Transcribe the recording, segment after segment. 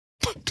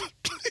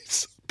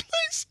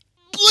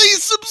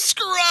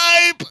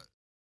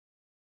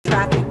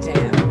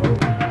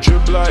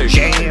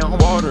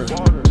water,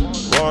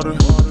 water,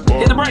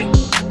 Hit the brake.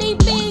 Beep,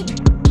 beep.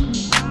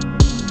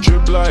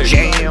 drip like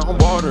jam,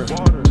 water,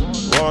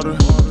 water.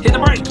 Hit the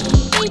brake.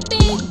 Beep,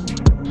 beep.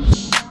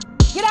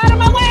 Get out of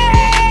my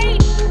way!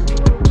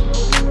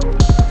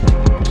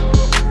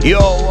 Yo,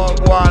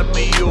 what want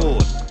me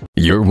youth?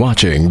 You're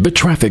watching The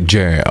Traffic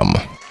Jam.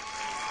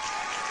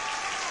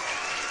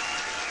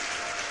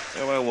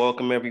 All right,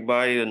 welcome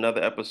everybody to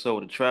another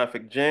episode of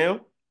Traffic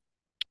Jam.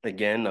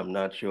 Again, I'm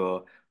not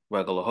your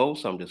regular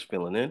host, I'm just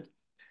filling in.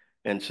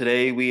 And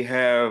today we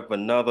have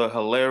another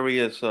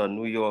hilarious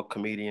New York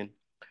comedian,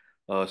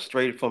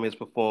 straight from his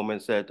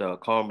performance at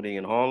Comedy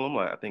in Harlem,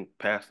 I think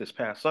this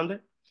past Sunday.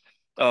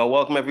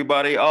 Welcome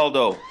everybody,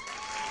 Aldo.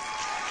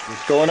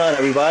 What's going on,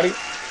 everybody?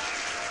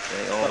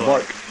 Hey, Aldo,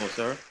 Mark. how you doing,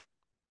 sir?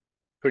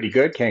 Pretty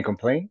good. Can't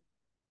complain.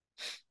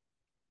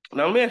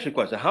 Now let me ask you a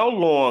question. How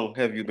long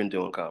have you been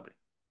doing comedy?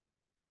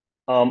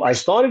 I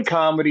started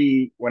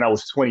comedy when I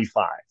was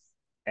 25,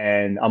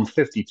 and I'm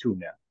 52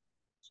 now.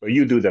 So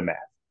you do the math.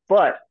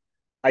 But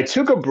I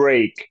took a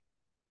break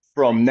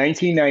from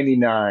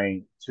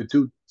 1999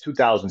 to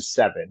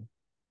 2007.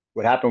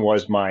 What happened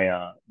was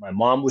my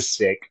mom was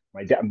sick.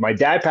 My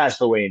dad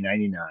passed away in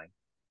 99.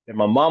 Then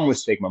my mom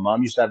was sick. My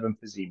mom used to have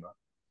emphysema.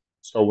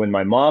 So when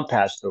when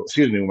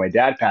my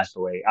dad passed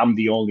away, I'm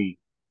the only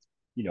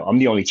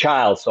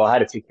child, so I had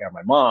to take care of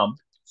my mom.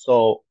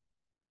 So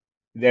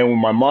then when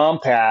my mom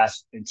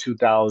passed in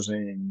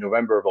 2000,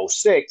 November of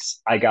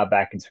 '06, I got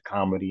back into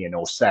comedy in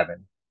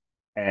 '07.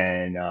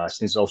 And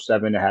since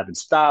 '07, I haven't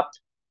stopped.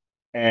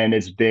 And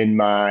it's been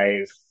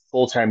my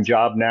full-time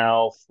job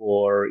now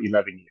for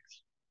 11 years.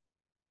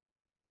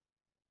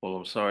 Well,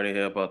 I'm sorry to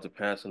hear about the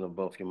passing of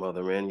both your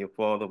mother and your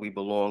father. We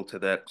belong to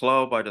that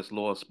club. I just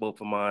lost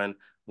both of mine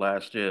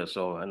last year,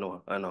 so I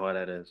know how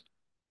that is.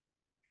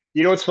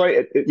 You know what's funny?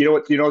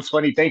 You know what's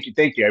funny? Thank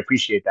you. I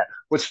appreciate that.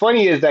 What's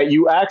funny is that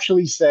you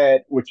actually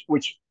said, which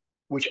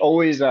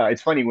always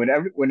it's funny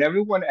when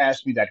everyone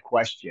asks me that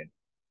question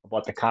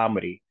about the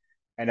comedy,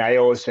 and I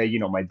always say,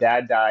 my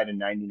dad died in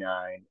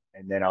 '99,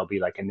 and then I'll be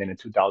like, and then in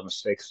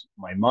 2006,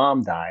 my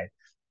mom died.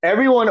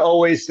 Everyone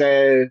always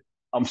says,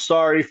 "I'm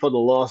sorry for the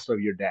loss of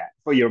your dad,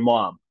 for your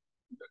mom."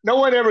 No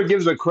one ever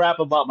gives a crap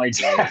about my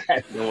No,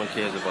 dad. no one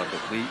cares about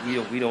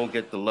that. We don't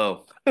get the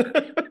love.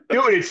 Dude,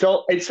 it's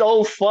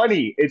so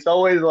funny. It's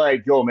always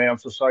like, yo, man, I'm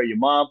so sorry your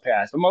mom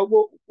passed. I'm like,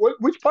 well,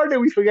 which part did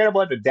we forget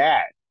about the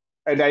dad?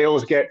 And I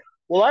always get,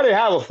 well, I didn't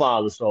have a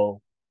father,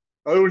 so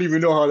I don't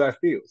even know how that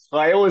feels. So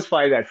I always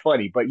find that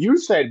funny. But you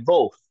said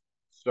both,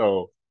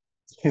 so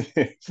so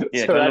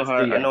Yeah, 'cause that's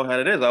I the know how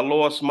it is. I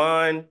lost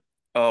mine,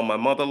 my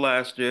mother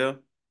last year,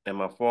 and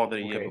my father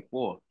the year okay.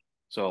 before.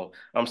 So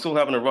I'm still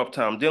having a rough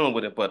time dealing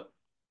with it, but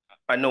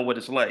I know what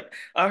it's like.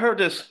 I heard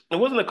this. It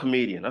wasn't a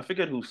comedian. I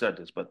forget who said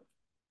this, but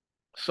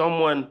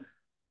someone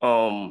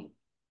um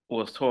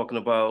was talking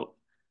about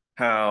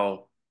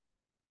how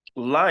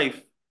life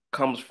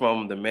comes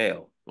from the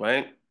male,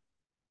 right?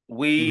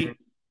 Mhm.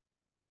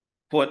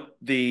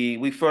 We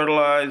we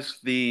fertilize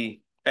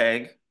the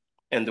egg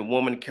and the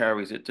woman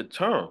carries it to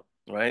term,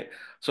 right?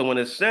 So in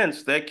a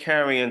sense, they're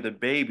carrying the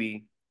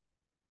baby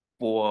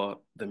for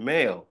the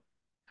male.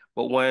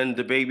 But when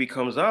the baby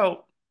comes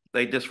out,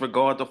 they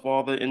disregard the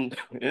father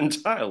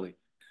entirely.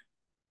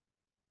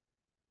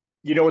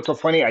 You know what's so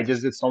funny? I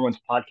just did someone's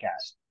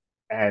podcast,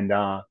 and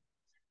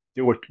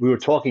we were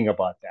talking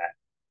about that,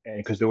 and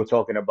because they were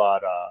talking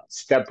about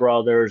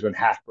stepbrothers and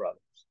half brothers.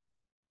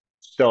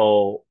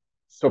 So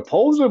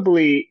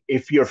supposedly,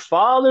 if your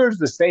father's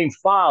the same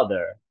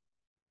father,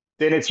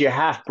 then it's your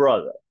half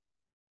brother.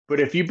 But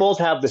if you both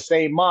have the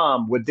same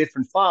mom with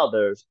different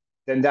fathers,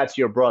 then that's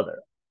your brother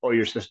or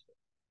your sister.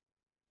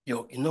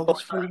 Yo, you know So,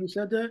 what's funny you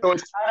said that? so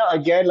it's kind of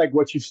again like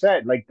what you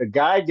said. Like the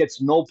guy gets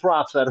no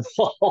props at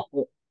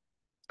all.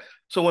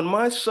 So when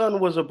my son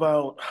was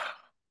about,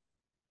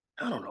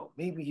 I don't know,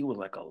 maybe he was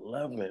like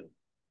 11.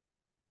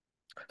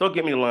 Don't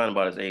get me lying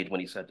about his age when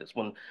he said this.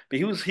 But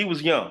he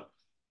was young.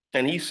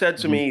 And he said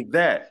to Mhm. me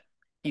that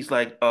he's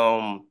like,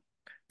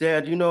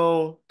 Dad,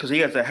 because he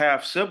has a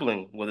half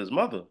sibling with his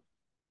mother.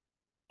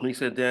 And he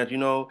said, Dad,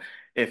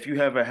 if you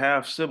have a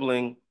half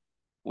sibling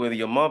with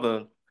your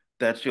mother,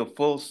 that's your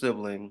full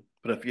sibling.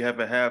 But if you have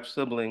a half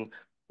sibling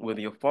with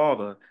your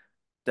father,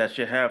 that's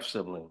your half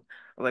sibling.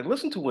 I'm like,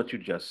 listen to what you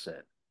just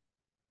said.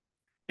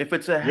 If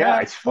it's a Yeah,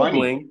 half it's funny.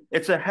 sibling,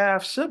 it's a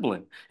half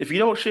sibling. If you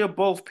don't share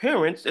both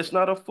parents, it's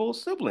not a full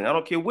sibling. I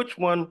don't care which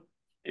one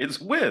it's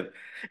with.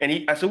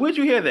 I said, where'd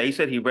you hear that? He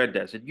said he read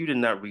that. I said, you did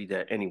not read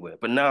that anywhere.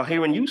 But now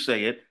hearing you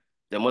say it,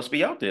 that must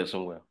be out there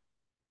somewhere.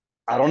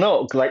 I don't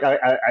know. Like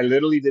I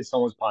literally did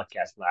someone's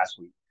podcast last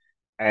week,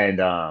 and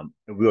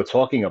we were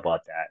talking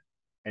about that.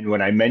 And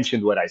when I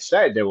mentioned what I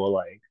said, they were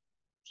like,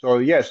 "So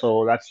yeah,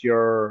 so that's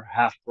your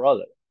half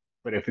brother.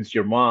 But if it's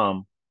your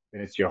mom,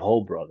 then it's your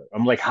whole brother."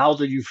 I'm like, "How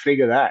did you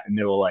figure that?" And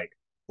they were like,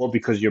 "Well,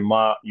 because your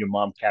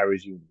mom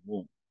carries you in the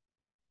womb."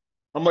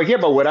 I'm like, "Yeah,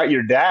 but without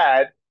your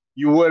dad,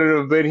 you wouldn't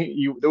have been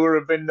you. There would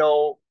have been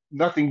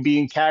nothing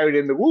being carried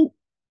in the womb."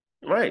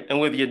 Right. And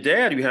with your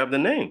dad, you have the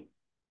name.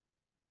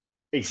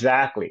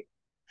 Exactly.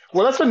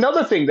 Well, that's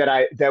another thing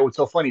that was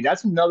so funny.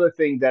 That's another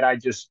thing that I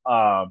just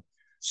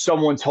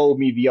someone told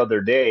me the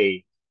other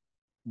day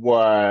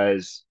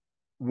was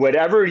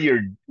whatever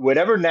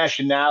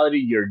nationality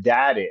your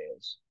dad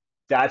is,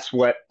 that's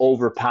what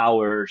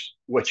overpowers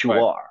what you Right,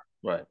 are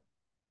right.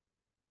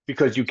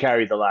 because you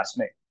carry the last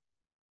name.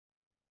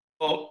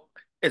 Well,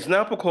 it's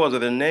not because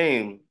of the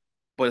name,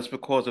 but it's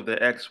because of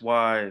the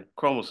XY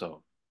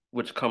chromosome,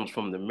 which comes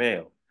from the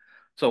male.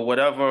 So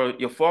whatever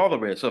your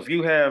father is, so if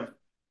you have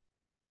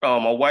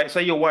a white,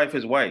 say your wife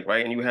is white,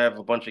 right, and you have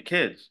a bunch of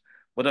kids,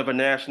 whatever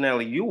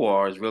nationality you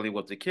are is really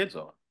what the kids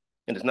are,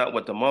 and it's not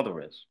what the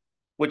mother is.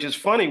 Which is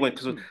funny when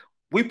because Hmm.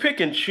 we pick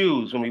and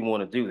choose when we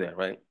want to do that,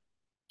 right?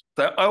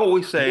 So I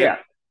always say Yeah,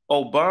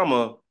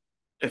 Obama,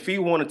 if he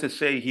wanted to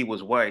say he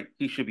was white,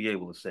 he should be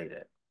able to say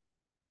that,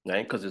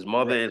 right? Because his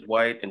mother right. is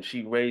white and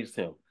she raised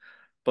him.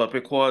 But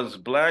because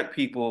black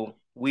people,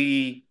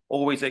 we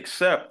always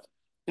accept,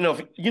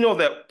 if, you know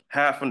that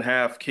half and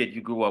half kid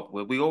you grew up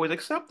with, we always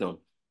accept them.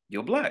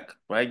 You're black,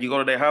 right? You go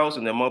to their house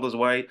and their mother's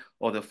white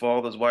or their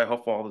father's white, her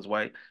father's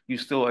white. You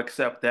still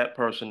accept that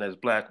person as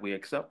black. We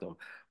accept them.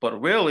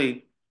 But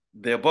really,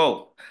 they're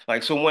both.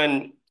 Like so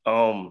when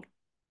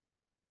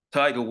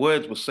Tiger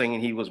Woods was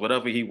singing he was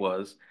whatever he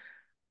was,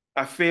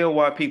 I feel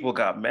why people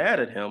got mad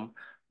at him.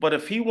 But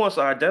if he wants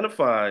to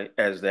identify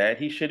as that,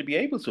 he should be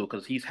able to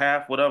because he's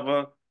half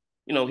whatever,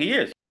 he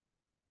is.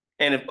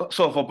 And if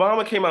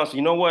Obama came out and said,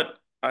 you know what,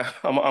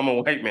 I'm a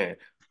white man,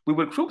 we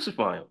would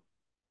crucify him.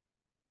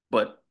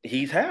 But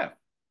he's half,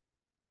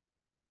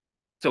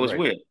 so it's Right.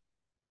 weird.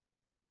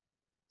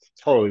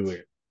 Totally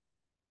weird.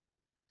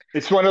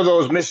 It's one of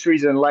those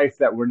mysteries in life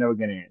that we're never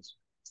going to answer.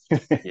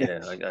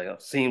 Yeah,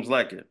 seems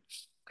like it.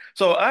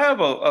 So I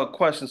have a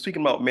question.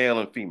 Speaking about male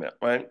and female,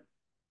 right?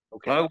 I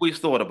Okay. always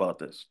thought about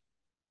this.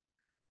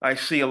 I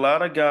see a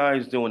lot of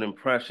guys doing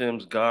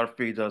impressions.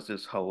 Godfrey does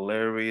this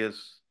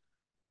hilarious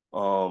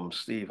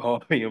Steve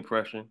Harvey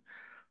impression.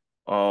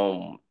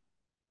 Um,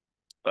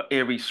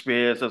 Ari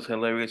Spears does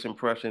hilarious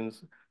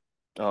impressions.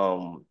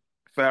 Um,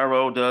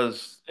 Pharaoh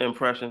does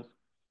impressions,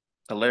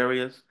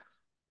 hilarious.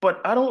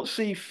 But I don't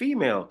see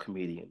female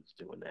comedians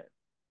doing that.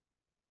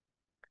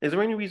 Is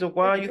there any reason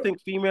why you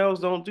think females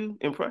don't do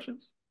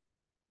impressions?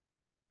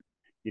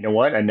 You know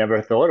what? I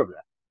never thought of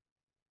that,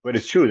 but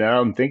it's true.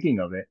 Now I'm thinking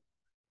of it.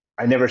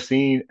 I never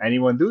seen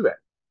anyone do that.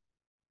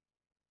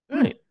 Hmm.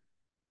 Right. I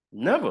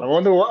Never.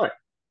 wonder why.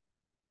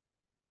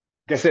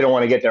 Guess they don't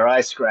want to get their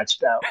eyes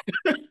scratched out.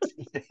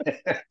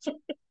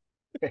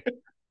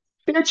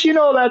 Bitch, you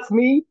know that's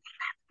me.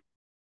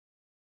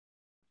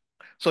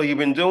 So you've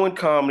been doing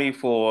comedy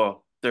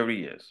for 30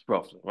 years,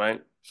 roughly,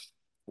 right?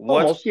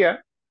 What's Almost, yeah.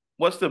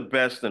 what's the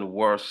best and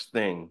worst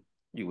thing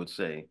you would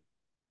say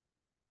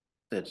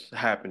that's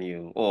happened to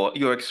you or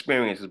your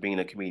experience as being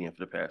a comedian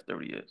for the past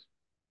 30 years?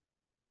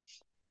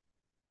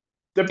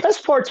 The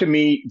best part to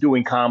me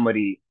doing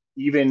comedy,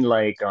 even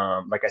like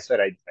I said,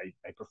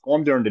 I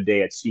perform during the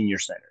day at senior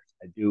centers.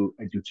 I do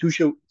two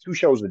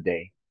shows a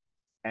day,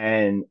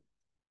 and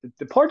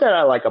the part that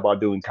I like about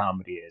doing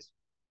comedy is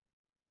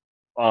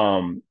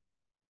um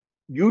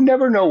you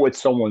never know what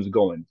someone's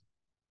going.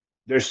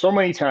 There's so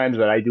many times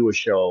that I do a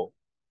show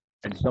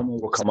and someone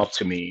will come up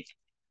to me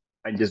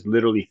and just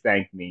literally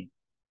thank me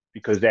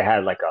because they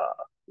had like a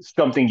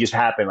something just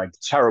happened like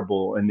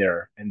terrible in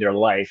their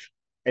life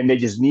and they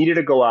just needed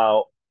to go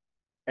out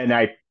and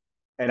I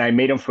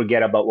made them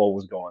forget about what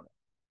was going on.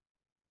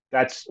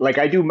 That's like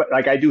I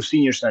do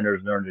senior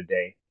centers during the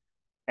day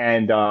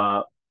and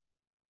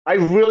I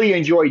really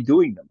enjoy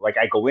doing them. Like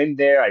I go in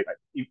there,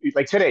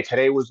 like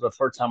today was the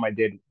first time I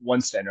did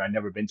one center I'd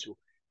never been to.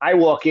 I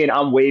walk in,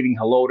 I'm waving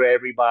hello to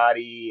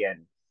everybody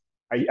and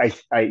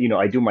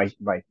I do my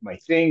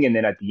thing, and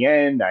then at the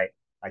end, I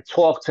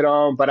talk to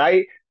them. But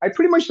I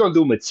pretty much don't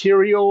do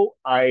material.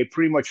 I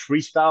pretty much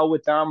freestyle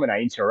with them, and I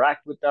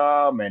interact with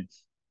them, and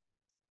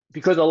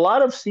because a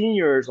lot of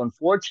seniors,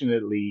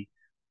 unfortunately,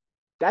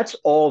 that's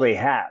all they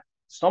have.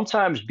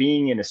 Sometimes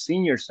being in a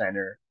senior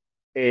center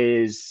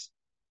is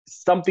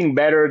something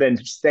better than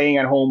staying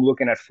at home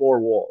looking at four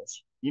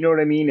walls. You know what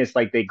I mean? It's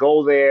like they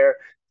go there,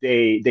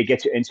 they get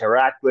to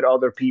interact with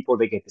other people,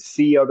 they get to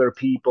see other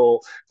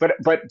people.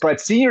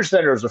 But senior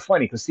centers are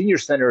funny because senior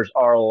centers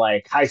are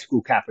like high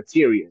school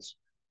cafeterias.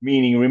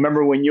 Meaning,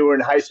 remember when you were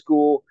in high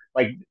school,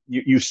 like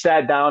you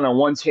sat down on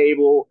one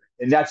table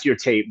and that's your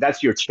tape,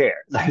 that's your chair.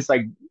 It's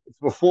like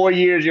for 4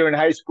 years you're in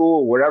high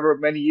school, whatever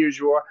many years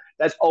you are,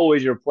 that's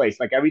always your place.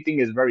 Like everything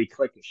is very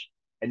cliquish,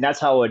 and that's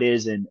how it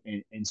is in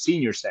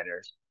senior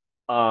centers.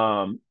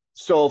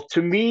 So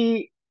to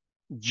me,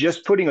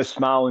 just putting a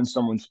smile in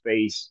someone's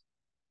face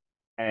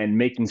and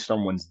making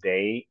someone's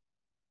day,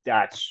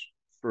 that's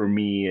for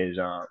me is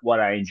what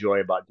I enjoy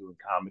about doing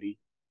comedy.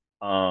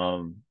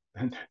 Um,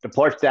 the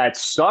part that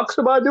sucks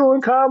about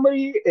doing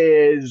comedy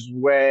is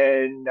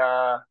when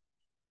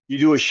you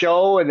do a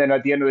show and then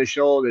at the end of the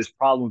show, there's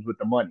problems with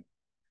the money.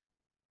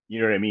 You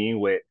know what I mean?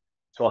 With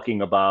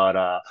talking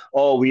about,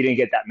 oh, we didn't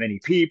get that many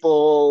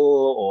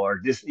people,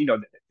 or this,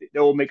 they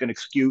will make an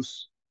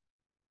excuse,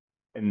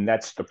 and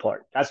that's the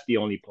part. That's the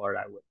only part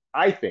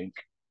I think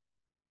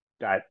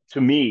That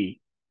to me,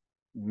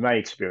 my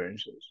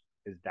experiences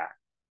is that.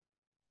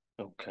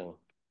 Okay.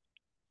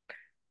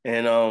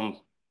 And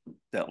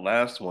that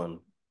last one,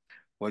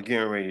 we're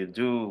getting ready to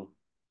do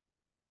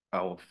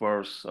our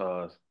first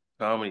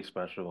comedy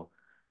special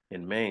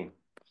in May.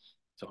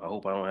 So I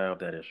hope I don't have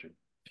that issue.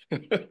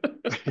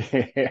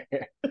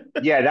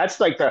 Yeah, that's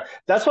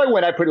why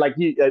when I put like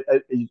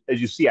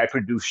as you see, I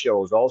produce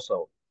shows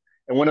also,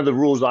 and one of the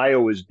rules I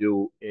always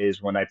do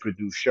is when I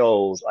produce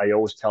shows, I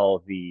always tell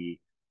the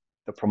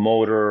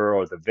promoter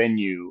or the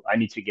venue I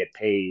need to get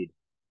paid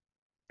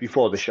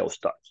before the show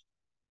starts,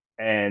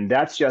 and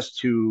that's just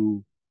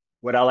to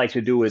what I like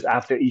to do is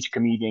after each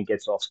comedian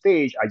gets off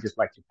stage, I just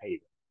like to pay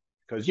them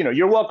because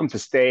you're welcome to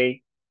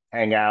stay,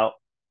 hang out,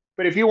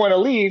 but if you want to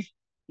leave,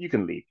 you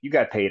can leave. You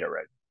got paid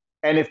already,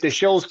 and if the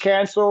show's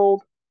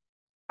canceled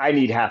I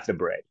need half the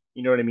bread.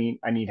 You know what I mean?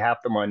 I need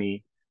half the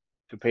money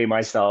to pay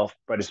myself,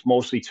 but it's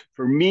mostly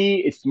for me.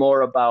 It's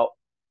more about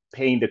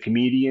paying the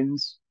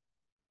comedians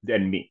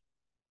than me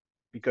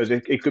because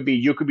it could be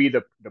you could be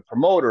the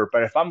promoter,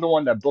 but if I'm the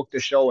one that booked the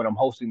show and I'm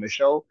hosting the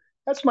show,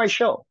 that's my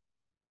show.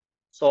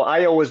 So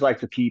I always like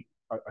to keep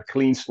a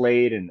clean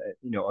slate and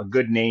a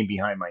good name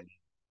behind my name.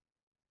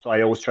 So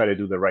I always try to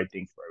do the right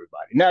thing for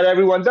everybody. Not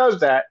everyone does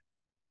that.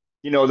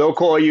 They'll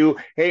call you,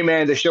 hey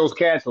man, the show's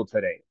canceled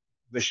today.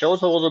 The show's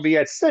supposed to be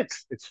at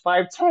 6. It's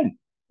 5:10.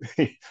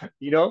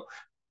 you know,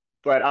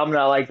 but I'm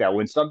not like that.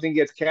 When something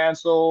gets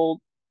canceled,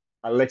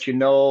 I let you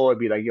know. I'd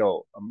be like,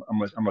 yo,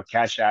 I'm a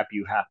cash app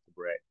you half the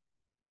bread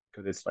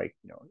because it's like,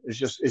 it's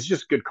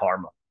just good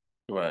karma.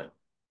 Right,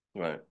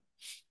 right.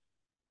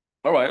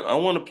 All right. I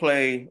want to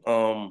play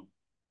a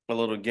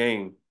little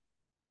game.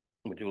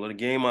 We do a little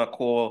game I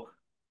call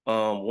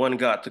One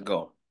Got to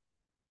Go.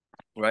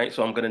 Right?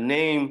 So I'm gonna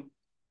name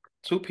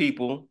two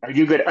people. Are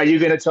you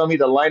gonna tell me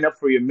the lineup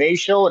for your May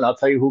show, and I'll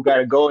tell you who got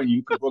to go, and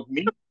you can book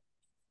me?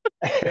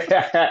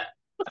 that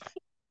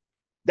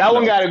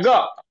one No. got to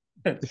go.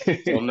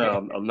 So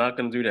no, I'm not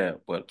gonna do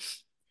that. But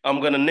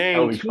I'm gonna That would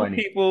name be two funny.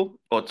 people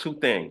or two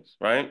things,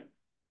 right?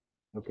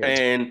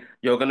 Okay. And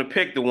you're gonna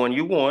pick the one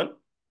you want,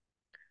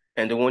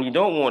 and the one you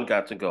don't want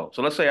got to go.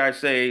 So let's say I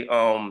say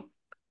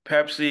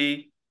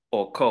Pepsi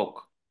or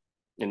Coke,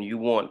 and you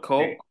want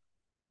Okay. Coke,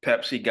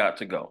 Pepsi got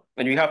to go.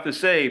 And you have to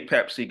say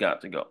Pepsi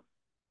got to go.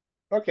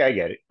 Okay, I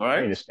get it. All I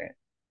right? understand.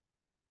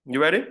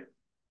 You ready?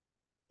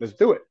 Let's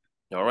do it.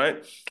 All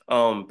right.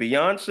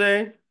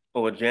 Beyonce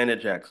or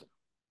Janet Jackson?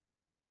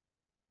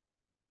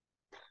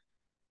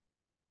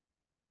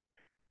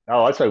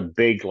 Oh, that's a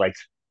big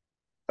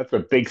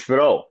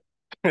throw.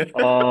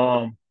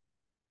 Um,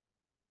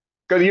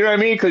 because you know what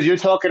I mean? Because you're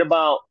talking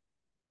about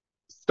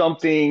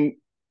something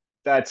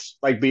that's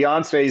like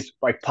Beyonce's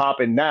like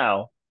popping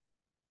now,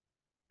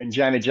 and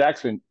Janet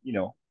Jackson.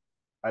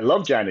 I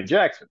love Janet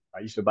Jackson. I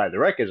used to buy the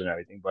records and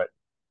everything, but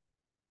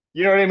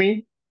you know what I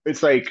mean?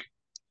 It's like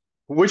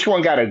which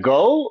one got to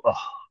go? Ugh,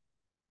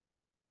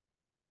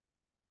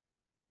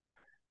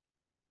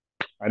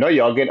 I know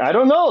y'all get. I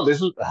don't know.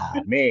 This is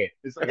man.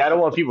 It's like I don't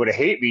want people to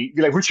hate me.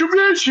 Be like, what you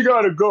mean she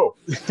got to go?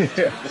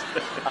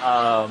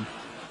 um,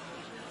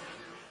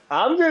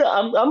 I'm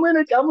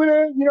gonna.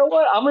 You know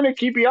what? I'm gonna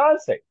keep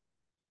Beyonce,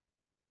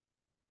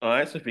 All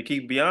right, so if you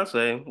keep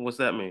Beyonce, what's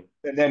that mean?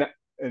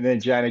 and then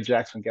Janet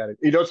Jackson got it.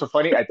 What's so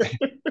funny?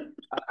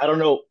 I don't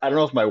know. I don't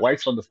know if my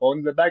wife's on the phone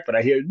in the back, but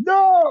I hear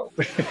no.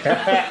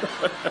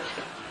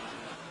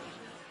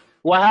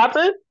 What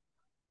happened?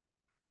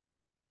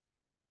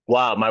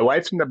 Wow, my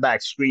wife's in the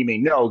back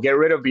screaming, "No, get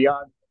rid of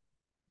Beyonce."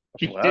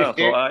 Wow.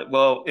 So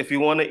well, if you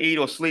want to eat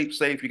or sleep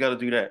safe, you got to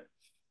do that.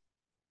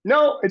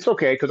 No, it's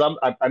okay because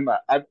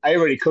I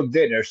already cooked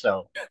dinner,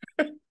 so.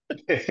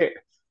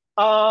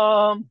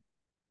 um,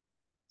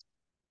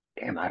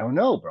 damn, I don't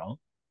know, bro.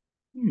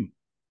 Hmm.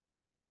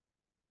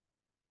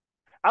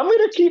 I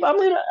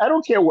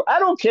don't care. I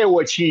don't care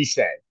what she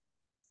said.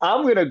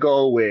 I'm gonna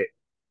go with.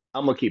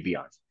 I'm gonna keep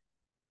Beyonce,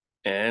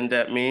 And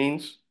that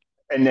means,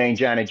 and then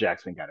Janet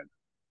Jackson got it.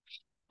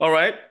 all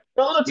right,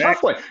 That was a tough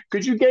next. one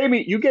because you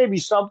gave me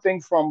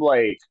something from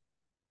like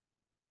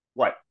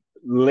what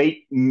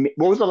what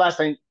was the last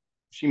time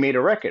she made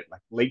a record?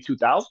 Like late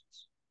 2000s?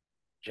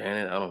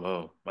 Janet, I don't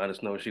know. I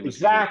just know she was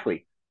good.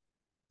 Exactly.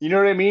 You know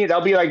what I mean?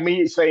 That'll be like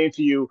me saying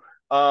to you,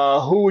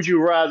 who would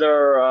you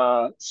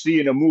rather see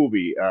in a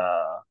movie?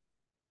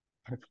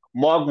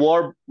 Mark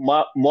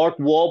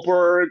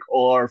Wahlberg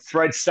or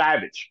Fred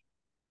Savage?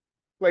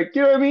 Like,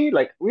 you know what I mean?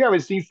 Like, we haven't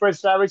seen Fred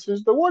Savage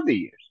since the Wonder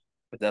Years.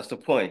 But that's the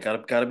point.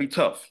 Gotta be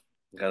tough.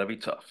 Gotta be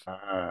tough. All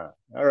right,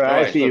 All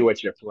I right, see so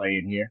what you're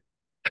playing here.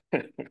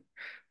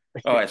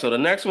 all right, so the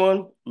next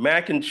one,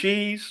 mac and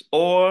cheese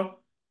or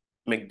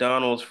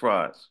McDonald's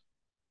fries.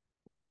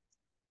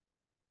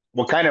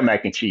 What kind of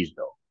mac and cheese,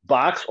 though?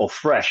 Box or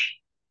fresh?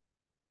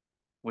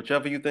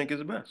 Whichever you think is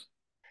the best.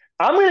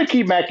 I'm gonna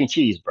keep mac and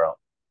cheese, bro,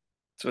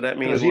 So that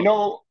means because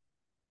what?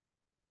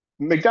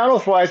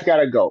 McDonald's fries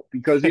gotta go.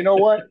 Because you know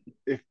what?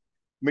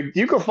 If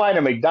you can find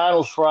a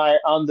McDonald's fry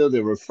under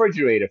the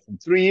refrigerator from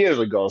 3 years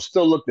ago,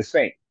 still look the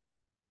same.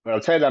 But I'll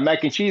tell you that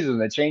mac and cheese is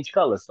gonna change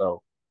color,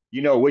 so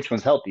you know which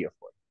one's healthier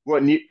for you.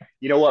 Well, you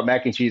know what?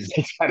 Mac and cheese.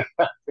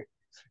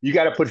 You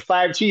got to put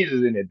five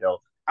cheeses in it,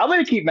 though. I'm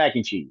gonna keep mac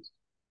and cheese,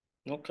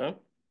 Okay.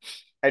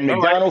 and All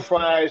right. McDonald's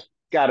fries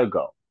gotta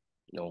go.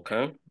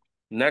 Okay.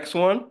 Next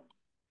one,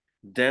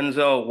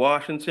 Denzel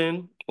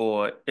Washington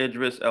or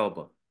Idris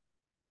Elba.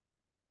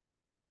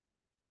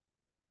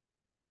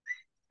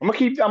 I'm gonna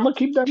keep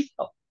them.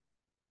 Oh,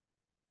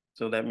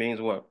 So that means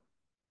what?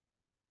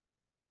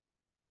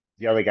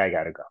 the other guy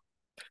gotta go.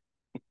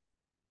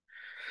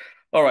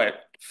 All right.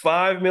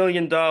 $5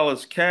 million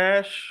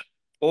cash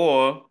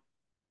or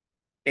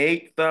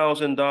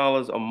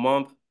 $8,000 a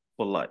month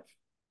for life.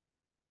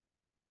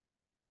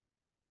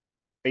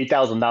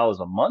 $8,000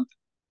 a month.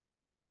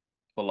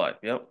 For life.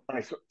 Yep. All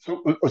right,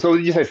 so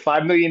you said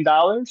 $5 million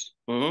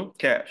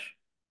Cash.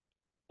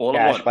 All at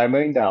cash, once $5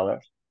 million,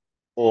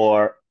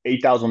 or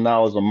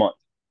 $8,000 a month.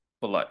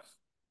 for life.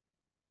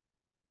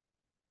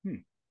 Hmm.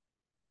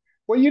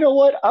 Well, you know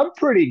what? I'm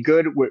pretty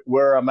good with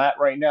where I'm at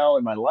right now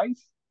in my life.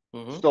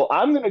 hmm So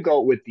I'm gonna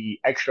go with the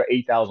extra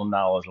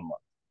 $8,000 a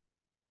month.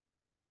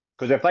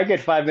 Because if I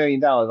get $5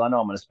 million, I know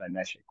I'm gonna spend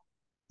that shit.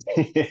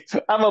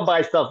 I'm gonna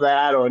buy stuff that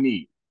I don't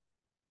need.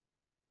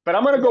 But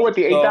I'm gonna go with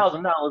the eight So,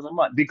 thousand dollars a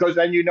month because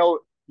then you know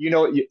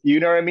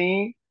what I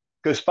mean?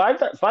 Because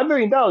 $5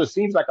 million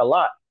seems like a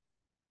lot,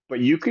 but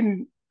you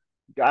can.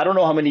 I don't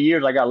know how many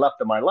years I got left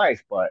in my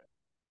life, but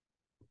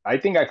I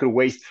think I could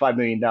waste $5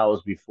 million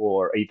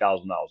before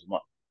 $8,000 a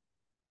month.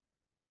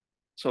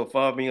 so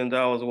 $5 million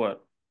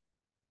what?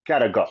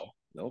 Gotta go.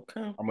 Okay.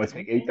 I'm gonna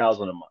take eight Okay.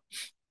 thousand a month,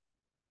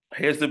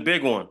 Here's the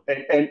big one.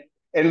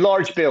 and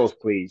large bills,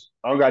 please.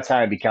 I don't got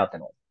time to be counting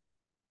them.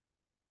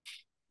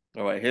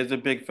 All right, here's the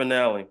big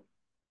finale.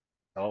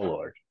 Oh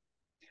Lord,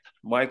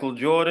 Michael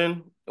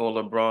Jordan or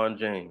LeBron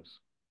James?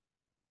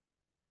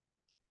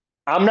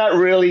 I'm not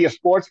really a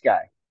sports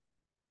guy,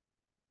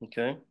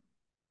 Okay.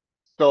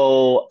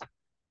 so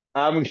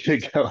I'm gonna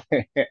go.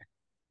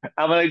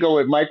 I'm gonna go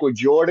with Michael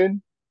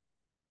Jordan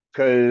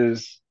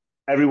because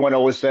everyone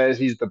always says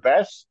he's the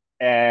best,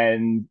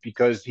 and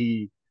because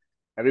he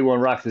everyone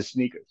rocks his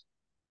sneakers.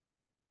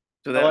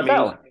 So How that about that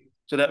means one?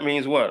 so that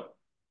means what?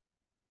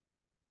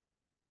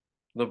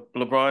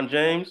 LeBron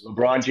James?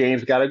 LeBron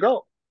James got to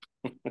go.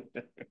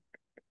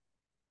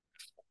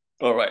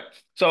 All right.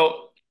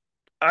 So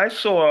I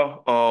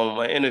saw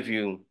an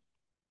interview.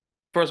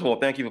 First of all,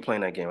 thank you for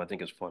playing that game. I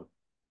think it's fun.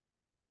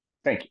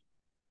 Thank you.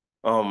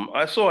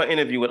 I saw an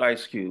interview with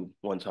Ice Cube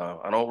one time.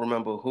 I don't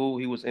remember who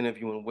he was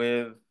interviewing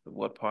with,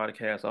 what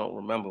podcast, I don't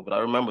remember, but I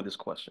remember this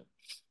question.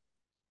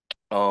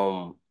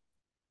 Um,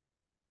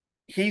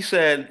 he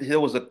said there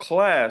was a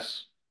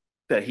class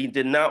that he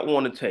did not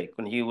want to take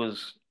when he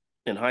was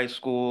in high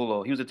school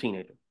or he was a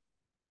teenager.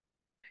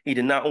 He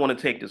did not want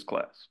to take this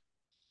class.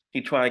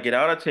 He tried to get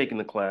out of taking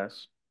the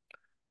class,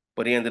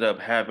 but he ended up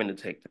having to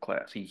take the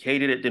class. He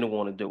hated it, didn't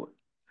want to do it.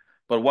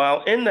 But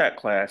while in that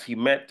class, he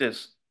met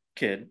this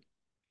kid,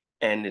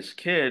 and this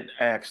kid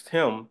asked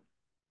him,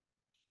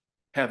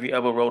 "Have you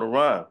ever wrote a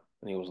rhyme?"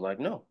 And he was like,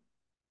 "No."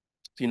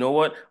 So you know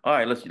what? All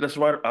right, let's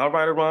write. I'll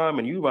write a rhyme,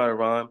 and you write a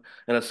rhyme,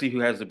 and let's see who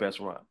has the best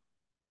rhyme.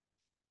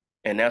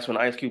 And that's when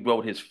Ice Cube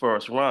wrote his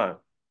first rhyme,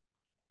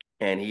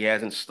 and he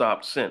hasn't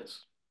stopped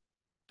since.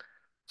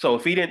 So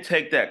if he didn't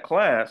take that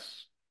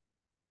class,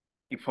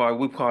 we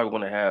probably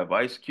want to have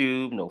Ice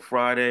Cube, no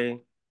Friday,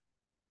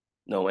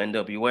 no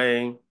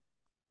NWA.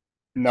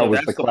 And that So was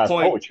the that's the class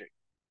point, poetry.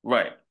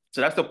 right?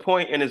 So that's the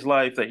point in his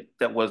life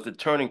that was the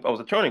turning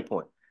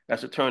point.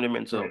 That's what turned him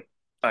into Right.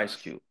 Ice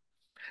Cube.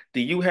 Do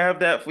you have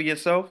that for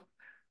yourself?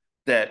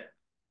 That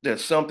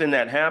there's something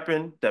that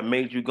happened that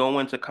made you go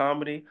into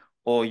comedy,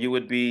 or you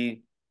would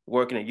be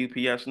working at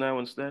UPS now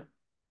instead?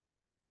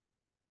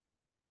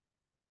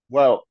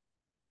 Well,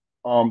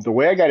 the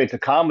way I got into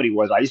comedy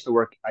was I used to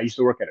work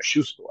at a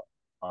shoe store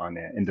on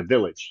in the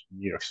Village,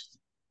 New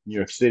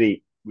York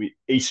City.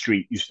 8th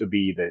Street used to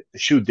be the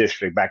shoe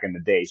district back in the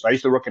day. So I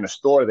used to work in a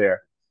store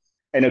there,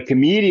 and a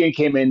comedian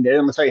came in.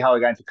 I'm gonna tell you how I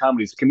got into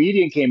comedy. This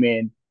comedian came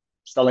in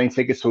selling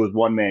tickets to his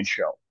one man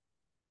show.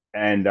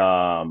 And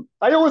I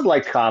always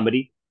liked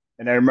comedy.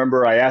 And I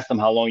remember I asked him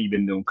how long you've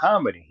been doing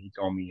comedy. He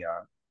told me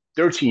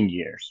 13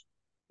 years.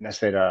 And I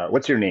said,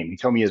 what's your name? He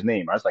told me his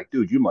name. I was like,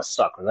 dude, you must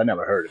suck because I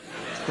never heard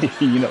of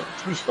it.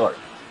 True story.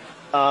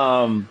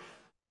 Um,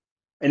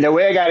 and the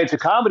way I got into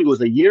comedy was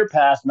a year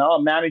passed. Now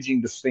I'm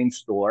managing the same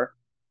store.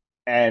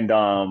 And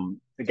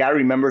the guy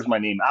remembers my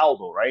name,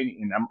 Aldo, right?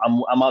 And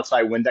I'm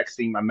outside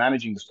Windexing. I'm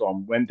managing the store.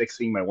 I'm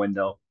Windexing my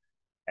window.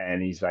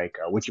 And he's like,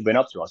 "What you been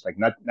up to?" I was like,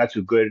 "Not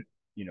too good.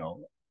 You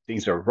know,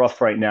 things are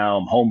rough right now.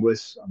 I'm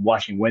homeless. I'm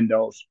washing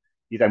windows."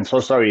 He's like, "I'm so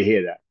sorry to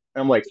hear that."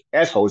 And I'm like,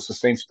 "Asshole, it's the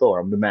same store.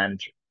 I'm the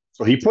manager."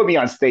 So he put me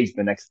on stage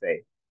the next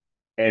day,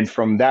 and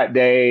from that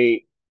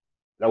day,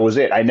 that was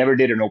it. I never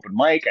did an open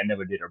mic. I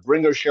never did a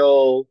bringer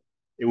show.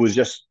 It was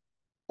just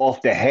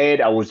off the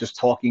head. I was just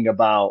talking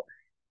about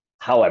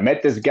how I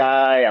met this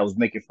guy. I was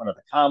making fun of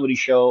the comedy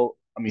show.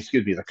 I mean,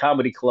 excuse me, the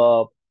comedy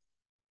club.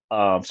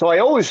 So I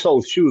always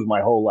sold shoes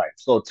my whole life.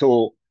 So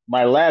till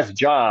my last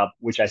job,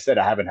 which I said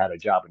I haven't had a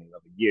job in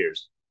 11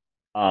 years,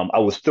 I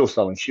was still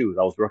selling shoes.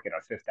 I was working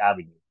on Fifth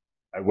Avenue.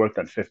 I worked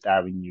on Fifth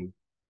Avenue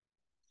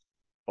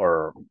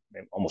for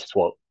almost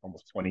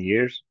 20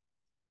 years.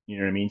 You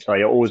know what I mean? So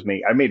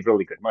I made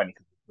really good money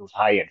because it was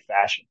high end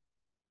fashion.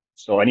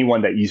 So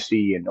anyone that you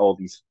see in all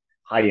these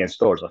high end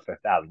stores on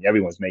Fifth Avenue,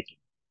 everyone's making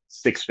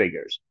six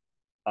figures.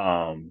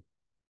 Um,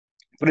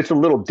 but it's a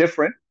little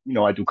different.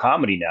 I do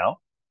comedy now,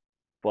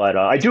 but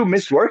I do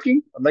miss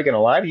working. I'm not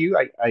gonna lie to you.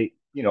 I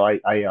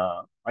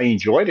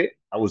enjoyed it.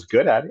 I was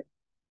good at it.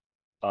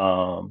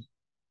 Um,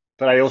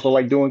 but I also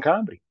like doing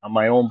comedy. I'm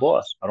my own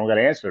boss. I don't got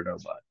to answer to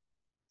nobody.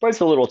 But it's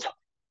a little tough.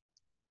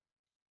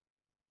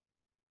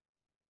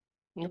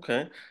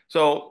 Okay.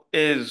 So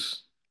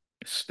is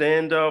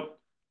stand up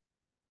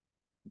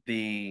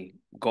the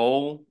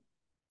goal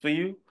for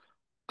you?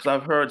 Because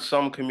I've heard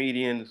some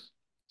comedians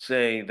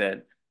say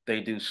that they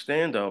do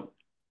stand up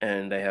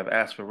and they have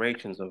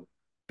aspirations of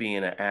being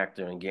an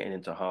actor and getting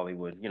into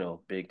Hollywood,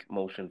 big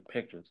motion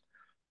pictures.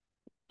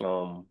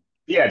 Um,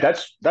 Yeah,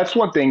 that's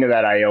one thing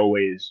that I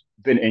always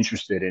been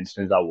interested in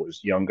since I was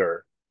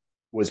younger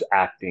was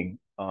acting.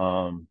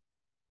 I'm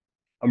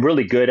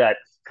really good at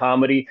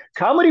comedy.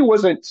 Comedy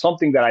wasn't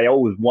something that I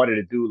always wanted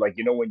to do. Like,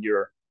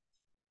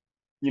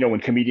 when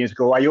comedians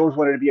go, I always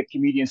wanted to be a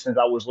comedian since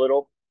I was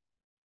little.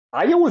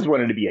 I always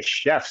wanted to be a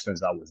chef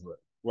since I was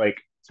little.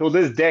 Like, till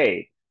this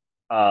day,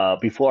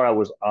 before I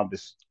was on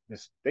this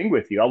thing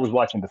with you, I was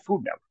watching the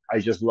Food Network. I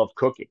just love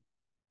cooking.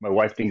 My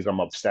wife thinks I'm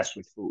obsessed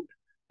with food,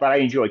 but I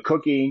enjoy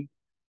cooking,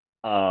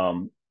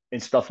 and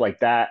stuff like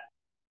that.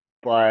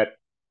 But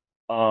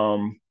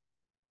um,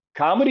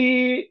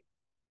 comedy,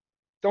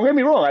 don't get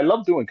me wrong, I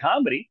love doing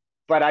comedy,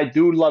 but I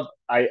do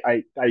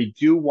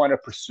want to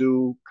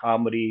pursue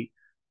comedy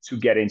to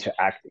get into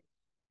acting.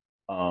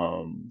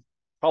 Um,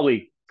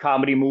 Probably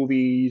comedy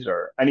movies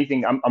or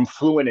anything. I'm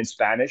fluent in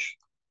Spanish,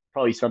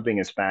 probably something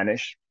in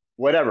Spanish,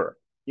 whatever.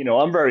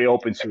 I'm very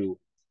open to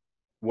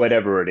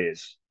whatever it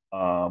is.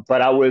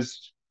 But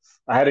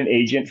I had an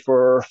agent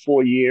for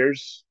 4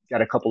 years,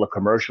 got a couple of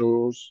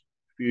commercials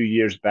a few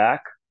years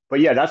back. But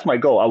yeah, that's my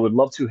goal. I would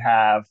love to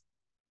have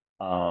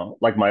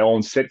like my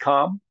own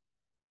sitcom.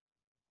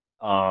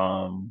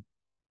 Um,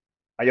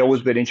 I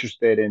always been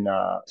interested in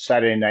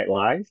Saturday Night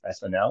Live,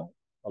 SNL.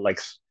 I like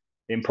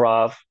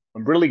improv.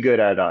 I'm really good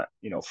at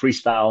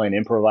freestyle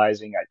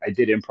improvising. I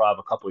did improv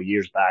a couple of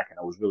years back, and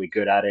I was really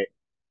good at it.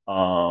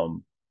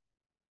 Um,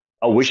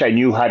 I wish I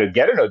knew how to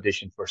get an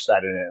audition for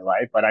Saturday Night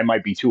Live, but I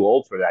might be too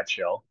old for that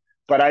show.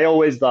 But I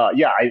always thought,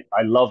 yeah,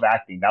 I love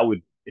acting.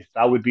 If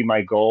that would be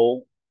my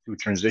goal to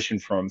transition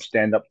from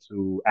stand up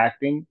to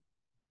acting,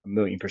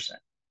 1,000,000%.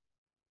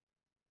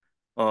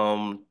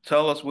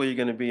 tell us where you're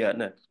going to be at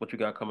next. What you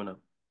got coming up?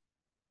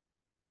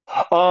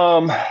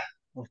 Um,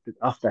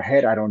 off the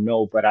head, I don't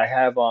know, but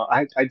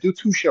I do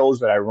two shows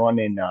that I run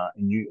in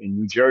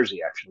New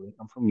Jersey. Actually,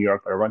 I'm from New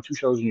York, but I run two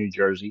shows in New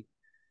Jersey.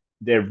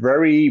 They're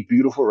very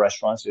beautiful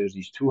restaurants. There's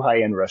these two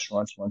high-end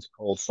restaurants. One's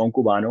called Son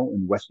Cubano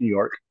in West New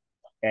York,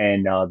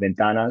 and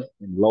Ventana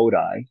in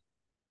Lodi.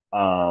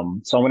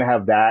 So I'm gonna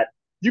have that.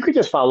 You could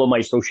just follow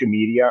my social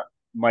media.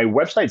 My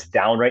website's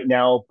down right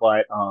now,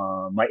 but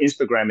my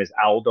Instagram is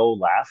Aldo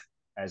Laugh,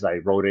 as I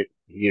wrote it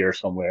here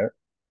somewhere.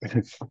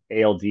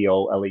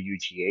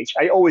 ALDOLAUGH.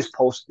 I always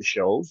post the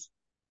shows.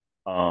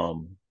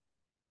 Um,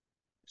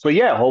 so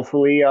yeah,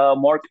 hopefully,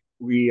 Mark,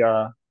 we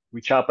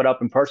chop it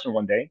up in person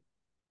one day,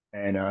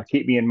 and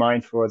keep me in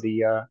mind for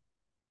the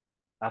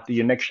after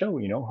your next show.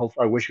 Hope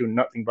I wish you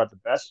nothing but the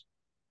best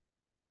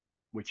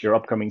with your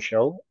upcoming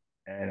show.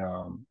 And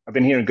I've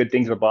been hearing good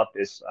things about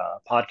this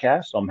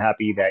podcast, so I'm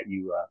happy that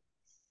you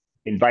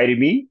invited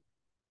me.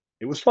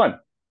 It was fun,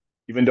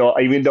 even though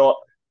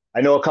I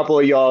know a couple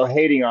of y'all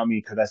hating on me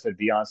because I said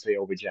Beyonce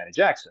over Janet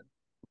Jackson,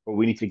 but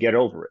we need to get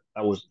over it.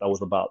 That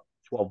was about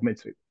 12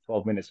 minutes ago.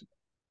 12 minutes ago.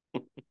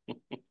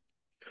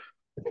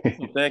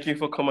 Well, thank you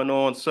for coming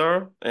on,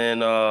 sir, and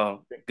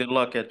good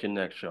luck at your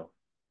next show.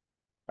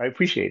 I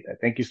appreciate that.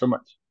 Thank you so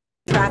much.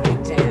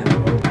 Traffic jam.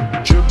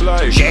 Drip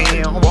like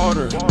Jam.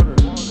 water,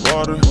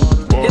 water,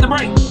 Hit the water.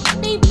 brake.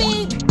 Beep,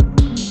 beep.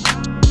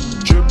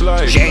 Drip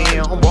like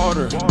Jam.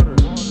 water,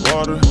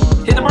 water.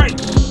 Hit the brake.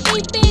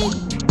 Beep, beep.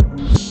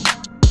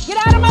 Get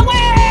out of my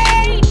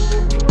way!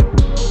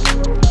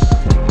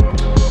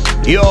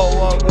 Yo,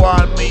 what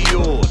want me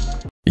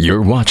youth?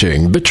 You're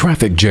watching The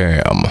Traffic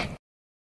Jam.